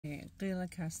قيل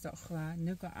كاستخلا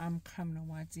نقع كمنا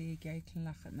وادي جاي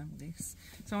كلخ نمديس.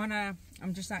 So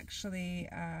I'm just actually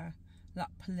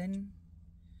lapelin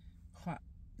Kwak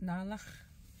nalach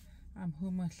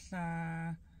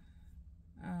humutla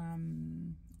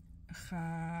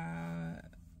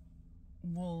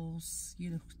wolves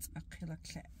you looked a killer.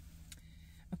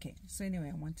 Okay, so anyway,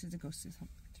 I wanted to go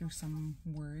through some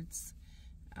words.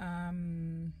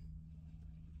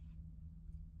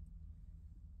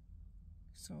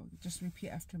 So just repeat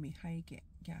after me. Hi get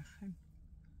yahan.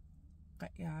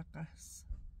 Qatyagas.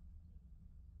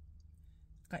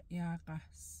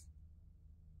 Qatyagas.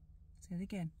 Say it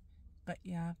again.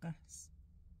 Qatyagas.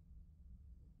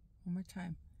 One more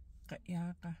time.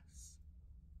 Qatyagas.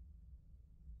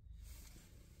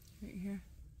 Right here.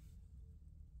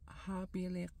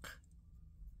 Habiliq.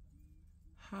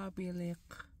 Habiliq.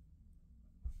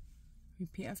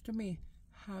 Repeat after me.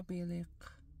 Habiliq.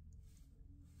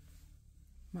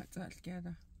 Matza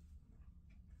together.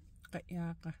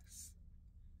 Qatyagas.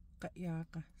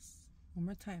 Qatyagas. One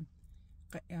more time.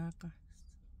 Qatyagas.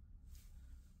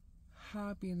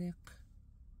 Habiliq.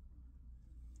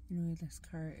 You know this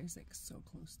car is like so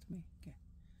close to me. Okay.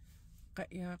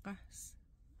 Qatyagas.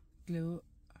 Glue.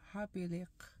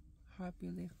 Habiliq.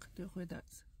 Habiliq. Do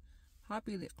that.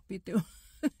 Habiliq bidu.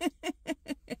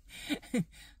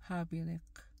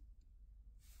 Habiliq.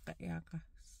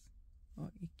 Qatyagas.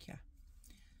 Oh, ikya.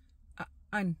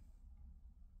 An.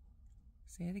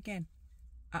 Say it again.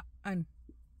 An.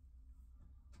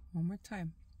 One more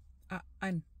time.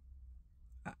 An.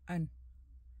 An.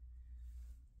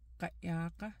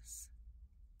 Qatyagas.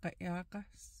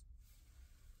 Qatyagas.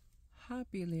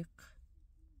 Habiliq.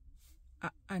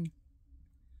 An.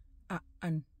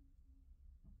 An.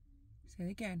 Say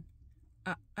it again.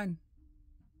 An.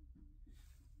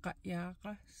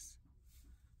 Qatyagas.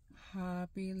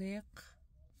 Habiliq.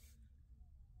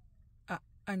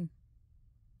 An.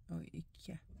 Oh,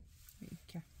 ikya.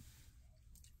 Ikya.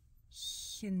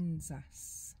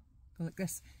 Hinzas. Go like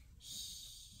this.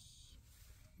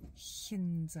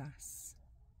 Hinzas.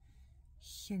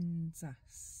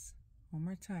 Hinzas. One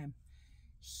more time.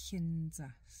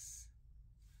 Hinzas.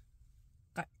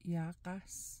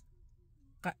 Qatyagas.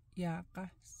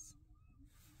 Qatyagas.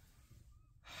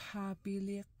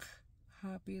 Habiliq.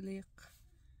 Habiliq.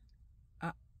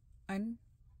 An.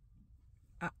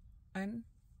 An.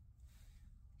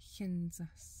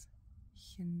 Hinzas.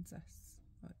 Hinzas.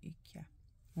 Oh, ikya.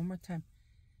 One more time.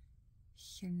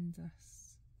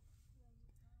 Hinzas.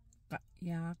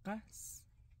 Qatyagas.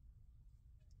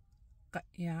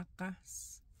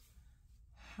 Qatyagas.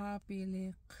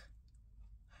 Habiliq.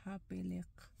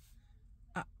 Habiliq.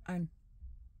 An.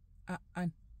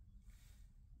 An.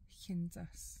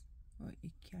 Hinzas. Oh,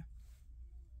 ikya.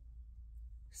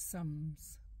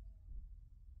 Sums.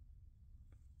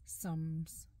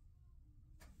 Sums.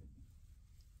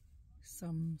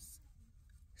 Sums.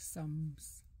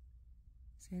 Sums.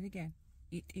 Say it again.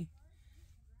 It.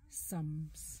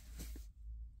 Sums.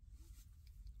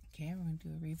 Okay, we're going to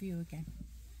do a review again.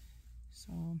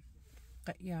 So,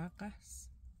 qatyagas.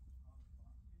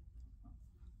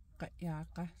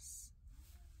 Qatyagas.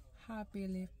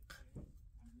 Habiliq.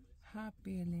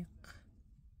 Habiliq.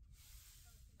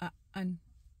 An.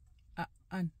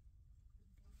 An.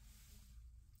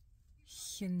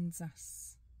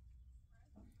 Hinzas.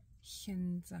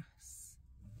 Hinzas.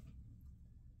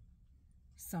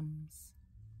 Sums.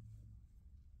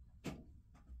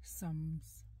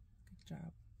 Sums. Good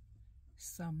job.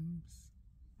 Sums.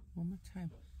 One more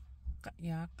time.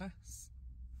 Qatyagas.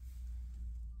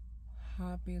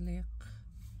 Habiliq.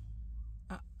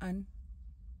 An.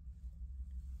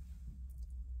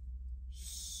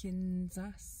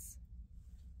 Hinzas.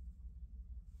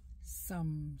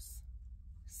 Sums.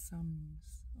 Sums.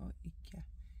 Oh, ikya.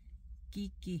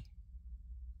 Gigi.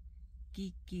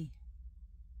 Gigi.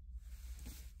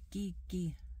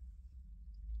 Gigi.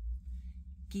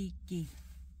 Gigi.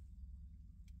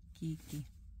 Gigi.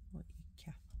 Oh,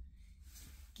 ikya.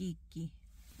 Gigi.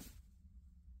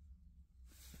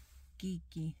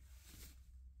 Gigi.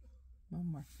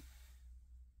 One more.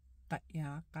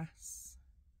 Qatyagas.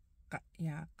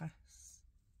 Qatyagas.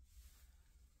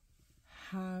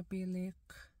 Habiliq.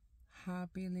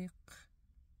 Habiliq.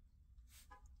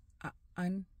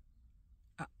 An.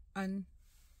 An.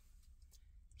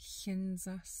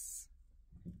 Hinzas.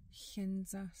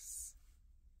 Hinzas.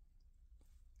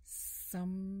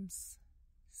 Sums.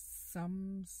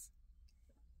 Sums.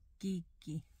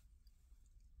 Gigi.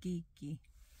 Gigi.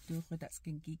 Do that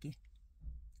skin gigi.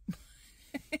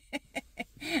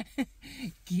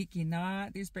 Geeky,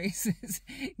 not these braces.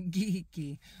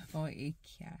 Geeky. Oh,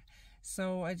 ikya.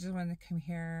 So I just want to come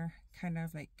here kind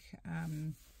of like,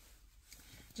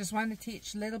 just want to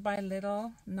teach little by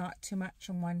little, not too much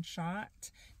in one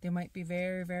shot. They might be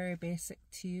very, very basic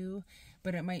to you,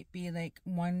 but it might be like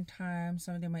one time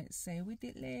somebody might say, we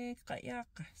did le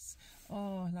kayakas.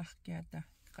 Oh, lachgada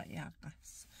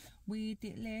kayakas. We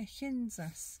did le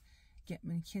hinzas. Get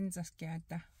me hinzas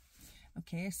gada.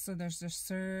 Okay, so there's just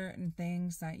certain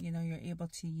things that, you know, you're able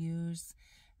to use,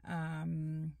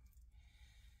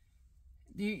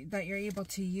 that you're able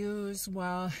to use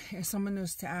well if someone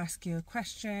was to ask you a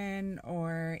question,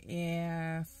 or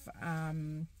if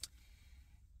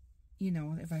you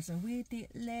know, if I say we di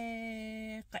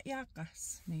le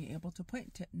kayakas, now you're able to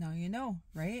point to it. Now you know,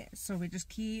 right? So we just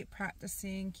keep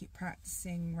practicing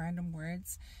random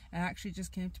words. I actually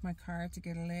just came to my car to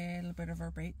get a little bit of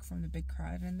a break from the big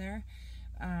crowd in there,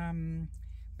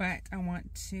 but I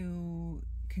want to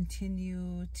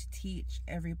continue to teach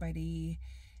everybody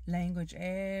language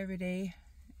every day,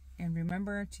 and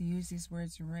remember to use these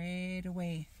words right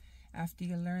away after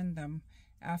you learn them.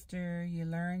 After you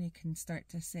learn, you can start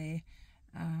to say,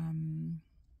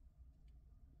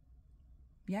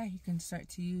 yeah, you can start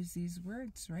to use these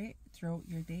words right throughout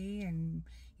your day, and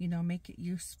you know, make it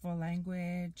useful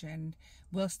language, and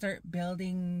we'll start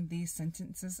building these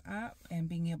sentences up and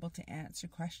being able to answer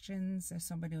questions if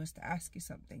somebody was to ask you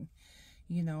something.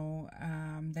 You know,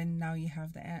 then now you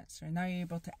have the answer. Now you're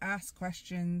able to ask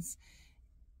questions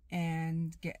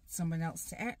and get someone else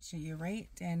to answer you, right?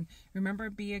 And remember,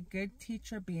 be a good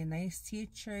teacher, be a nice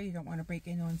teacher. You don't want to break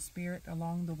anyone's spirit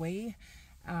along the way.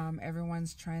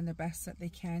 Everyone's trying the best that they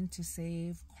can to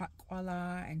save Kwak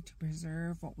and to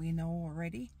preserve what we know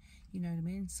already. You know what I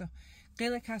mean? So,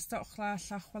 Gila Kasta Ochla,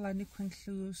 Lachwala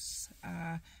Nukunklus,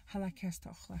 Halakasta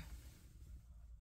Ochla.